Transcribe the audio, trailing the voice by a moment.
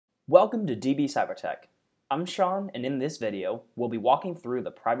Welcome to DB CyberTech. I'm Sean, and in this video, we'll be walking through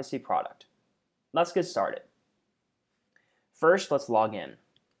the privacy product. Let's get started. First, let's log in.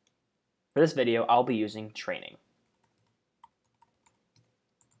 For this video, I'll be using training.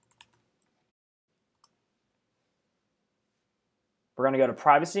 We're going to go to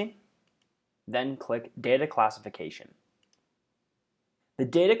privacy, then click data classification. The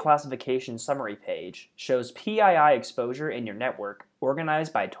data classification summary page shows PII exposure in your network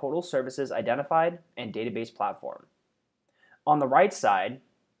organized by total services identified and database platform. On the right side,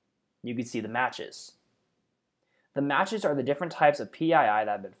 you can see the matches. The matches are the different types of PII that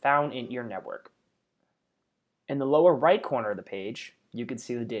have been found in your network. In the lower right corner of the page, you can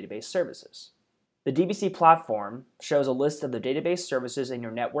see the database services. The DBC platform shows a list of the database services in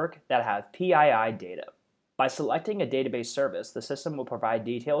your network that have PII data. By selecting a database service, the system will provide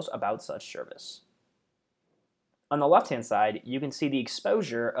details about such service. On the left-hand side, you can see the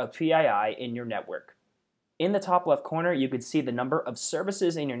exposure of PII in your network. In the top left corner, you can see the number of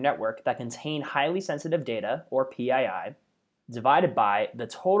services in your network that contain highly sensitive data, or PII, divided by the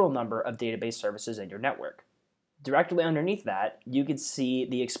total number of database services in your network. Directly underneath that, you can see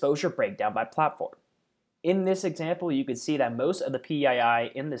the exposure breakdown by platform. In this example, you can see that most of the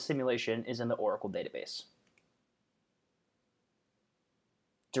PII in the simulation is in the Oracle database.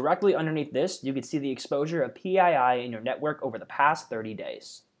 Directly underneath this, you can see the exposure of PII in your network over the past 30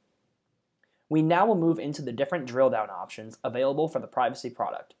 days. We now will move into the different drill down options available for the privacy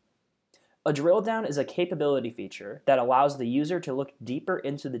product. A drill down is a capability feature that allows the user to look deeper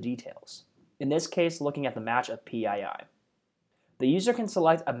into the details, in this case looking at the match of PII. The user can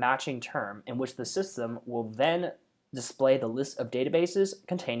select a matching term in which the system will then display the list of databases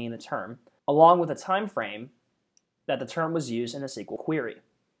containing the term, along with a time frame that the term was used in a SQL query.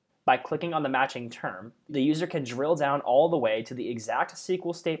 By clicking on the matching term, the user can drill down all the way to the exact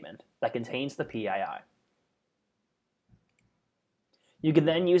SQL statement that contains the PII. You can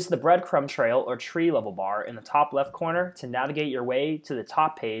then use the breadcrumb trail or tree level bar in the top left corner to navigate your way to the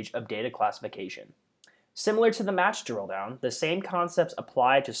top page of data classification. Similar to the match drill down, the same concepts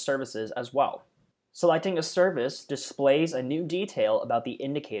apply to services as well. Selecting a service displays a new detail about the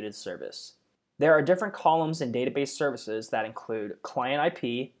indicated service. There are different columns in database services that include client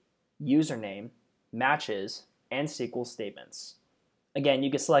IP, username, matches, and SQL statements. Again,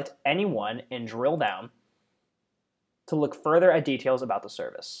 you can select any one and drill down to look further at details about the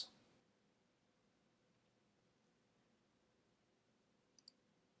service.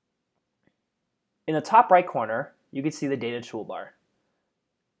 In the top right corner, you can see the data toolbar.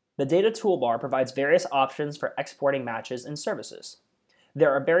 The data toolbar provides various options for exporting matches and services.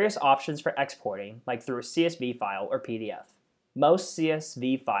 There are various options for exporting, like through a CSV file or PDF. Most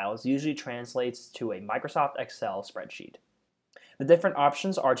CSV files usually translates to a Microsoft Excel spreadsheet. The different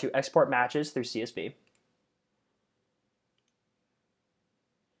options are to export matches through CSV,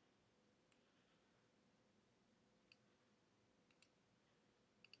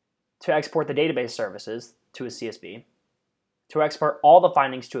 to export the database services to a CSV, to export all the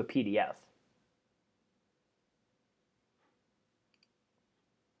findings to a PDF,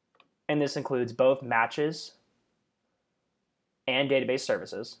 and this includes both matches and database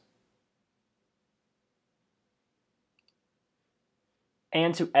services,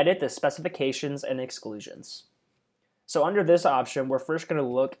 and to edit the specifications and exclusions. So under this option, we're first going to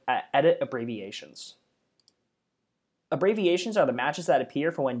look at edit abbreviations. Abbreviations are the matches that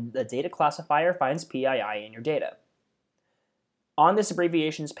appear for when the data classifier finds PII in your data. On this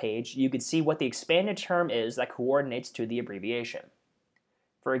abbreviations page, you can see what the expanded term is that coordinates to the abbreviation.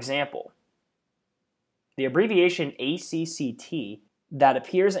 For example, the abbreviation ACCT that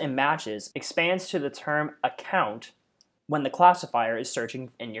appears in matches expands to the term account when the classifier is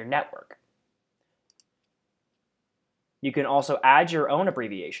searching in your network. You can also add your own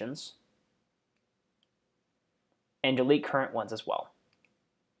abbreviations and delete current ones as well.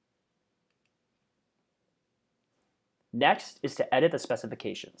 Next is to edit the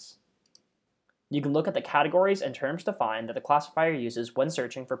specifications. You can look at the categories and terms defined that the classifier uses when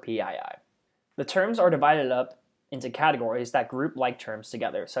searching for PII. The terms are divided up into categories that group like terms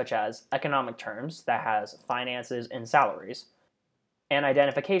together, such as economic terms that has finances and salaries, and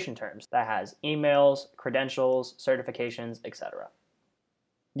identification terms that has emails, credentials, certifications, etc.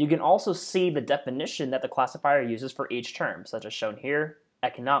 You can also see the definition that the classifier uses for each term, such as shown here,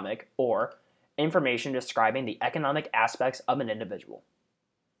 economic, or information describing the economic aspects of an individual.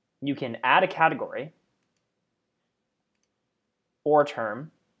 You can add a category or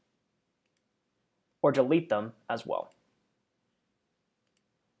term, or delete them as well.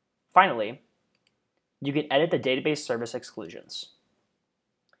 Finally, you can edit the database service exclusions.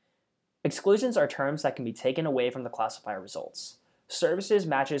 Exclusions are terms that can be taken away from the classifier results. Services,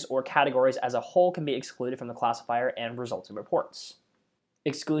 matches, or categories as a whole can be excluded from the classifier and resulting reports.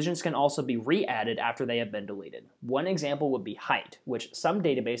 Exclusions can also be re-added after they have been deleted. One example would be height, which some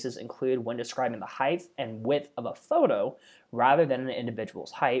databases include when describing the height and width of a photo rather than an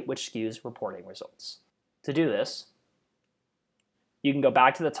individual's height, which skews reporting results. To do this, you can go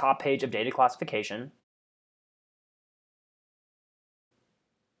back to the top page of data classification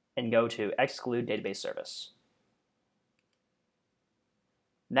and go to Exclude Database Service.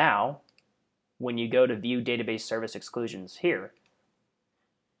 Now, when you go to View Database Service Exclusions here,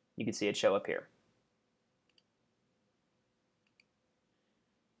 you can see it show up here.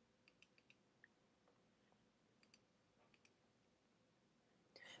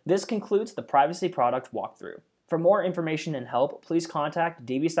 This concludes the privacy product walkthrough. For more information and help, please contact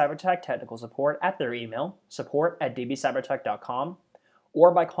DB CyberTech Technical Support at their email, support@dbcybertech.com,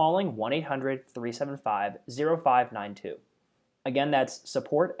 or by calling 1-800-375-0592. Again, that's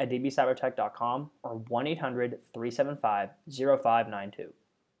support@dbcybertech.com or 1-800-375-0592.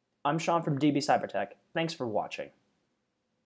 I'm Sean from DB CyberTech. Thanks for watching.